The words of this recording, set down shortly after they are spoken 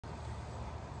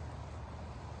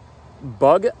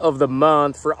Bug of the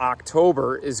month for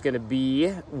October is going to be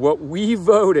what we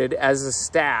voted as a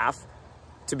staff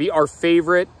to be our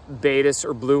favorite Baetis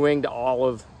or blue-winged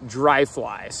olive dry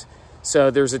flies. So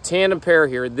there's a tandem pair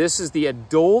here. This is the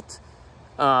adult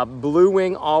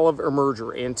blue-wing olive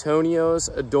emerger, Antonio's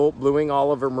adult blue-wing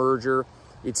olive emerger.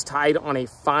 It's tied on a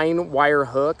fine wire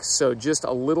hook, so just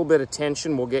a little bit of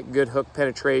tension will get good hook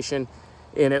penetration.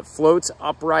 And it floats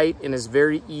upright and is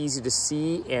very easy to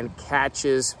see and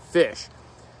catches fish.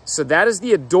 So that is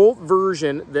the adult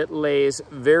version that lays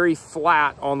very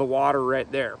flat on the water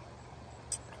right there.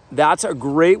 That's a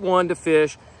great one to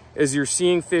fish as you're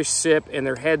seeing fish sip and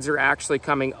their heads are actually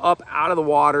coming up out of the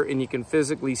water and you can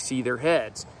physically see their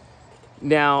heads.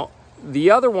 Now,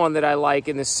 the other one that I like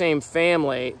in the same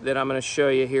family that I'm going to show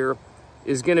you here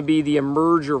is going to be the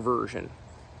emerger version.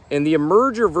 And the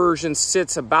emerger version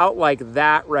sits about like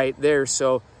that right there.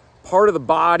 So part of the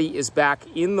body is back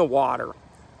in the water.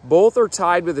 Both are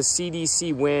tied with a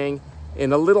CDC wing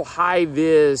and a little high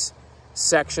vis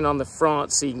section on the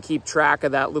front so you can keep track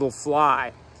of that little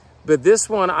fly. But this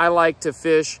one I like to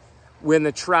fish when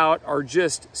the trout are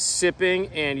just sipping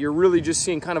and you're really just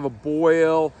seeing kind of a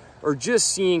boil or just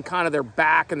seeing kind of their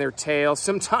back and their tail.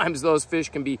 Sometimes those fish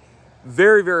can be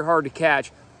very, very hard to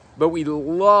catch. But we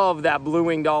love that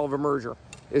blue-winged olive emerger.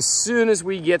 As soon as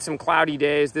we get some cloudy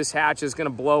days, this hatch is going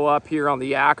to blow up here on the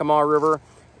Yakima River,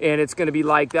 and it's going to be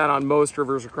like that on most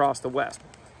rivers across the West.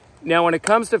 Now, when it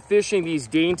comes to fishing these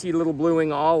dainty little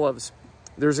blue-wing olives,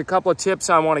 there's a couple of tips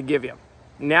I want to give you.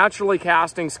 Naturally,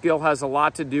 casting skill has a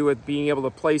lot to do with being able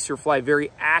to place your fly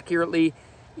very accurately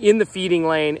in the feeding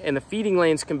lane, and the feeding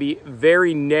lanes can be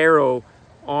very narrow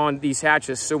on these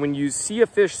hatches. So when you see a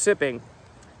fish sipping,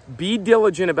 be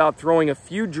diligent about throwing a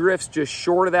few drifts just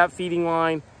short of that feeding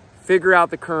line, figure out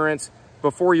the currents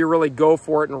before you really go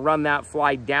for it and run that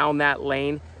fly down that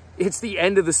lane. It's the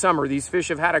end of the summer. These fish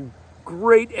have had a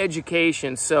great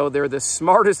education, so they're the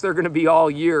smartest they're going to be all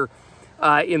year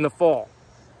in the fall.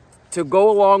 To go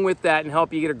along with that and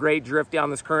help you get a great drift down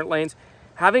this current lanes,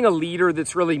 having a leader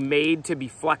that's really made to be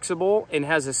flexible and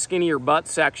has a skinnier butt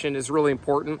section is really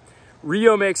important.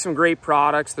 Rio makes some great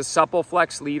products. The Supple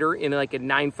Flex leader in like a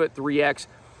 9-foot 3X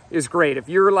is great. If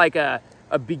you're like a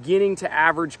beginning to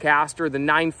average caster, the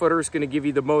 9-footer is going to give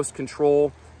you the most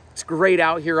control. It's great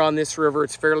out here on this river.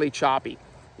 It's fairly choppy.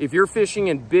 If you're fishing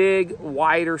in big,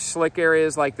 wider, slick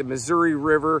areas like the Missouri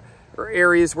River or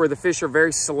areas where the fish are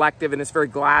very selective and it's very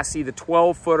glassy, the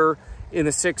 12-footer in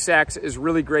the 6X is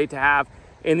really great to have.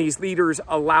 And these leaders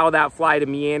allow that fly to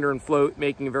meander and float,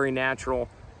 making a very natural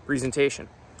presentation.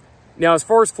 Now, as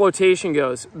far as flotation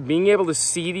goes, being able to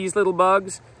see these little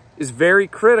bugs is very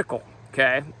critical,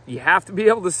 okay? You have to be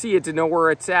able to see it to know where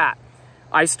it's at.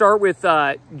 I start with,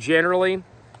 generally,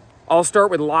 I'll start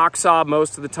with lock saw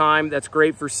most of the time. That's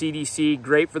great for CDC,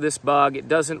 great for this bug. It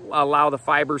doesn't allow the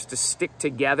fibers to stick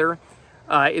together.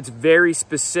 It's very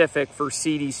specific for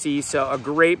CDC, so a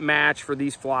great match for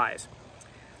these flies.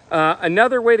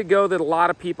 Another way to go that a lot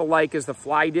of people like is the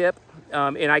fly dip.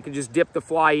 And I can just dip the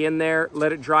fly in there,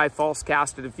 let it dry, false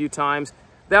cast it a few times.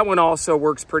 That one also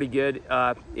works pretty good.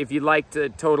 If you like the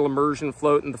total immersion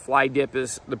float, and the fly dip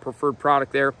is the preferred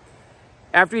product there.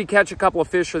 After you catch a couple of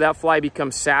fish or that fly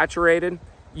becomes saturated,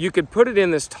 you could put it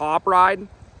in this top ride,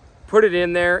 put it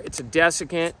in there. It's a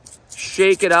desiccant,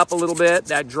 shake it up a little bit.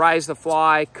 That dries the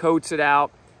fly, coats it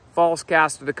out, false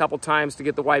cast it a couple times to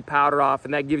get the white powder off,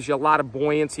 and that gives you a lot of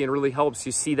buoyancy and really helps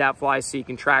you see that fly so you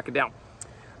can track it down.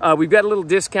 We've got a little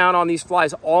discount on these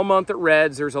flies all month at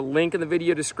Reds. There's a link in the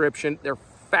video description. They're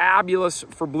fabulous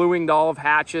for blue-winged olive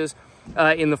hatches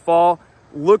in the fall.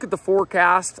 Look at the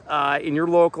forecast in your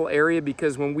local area,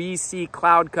 because when we see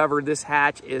cloud cover, this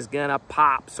hatch is gonna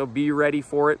pop. So be ready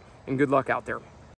for it, and good luck out there.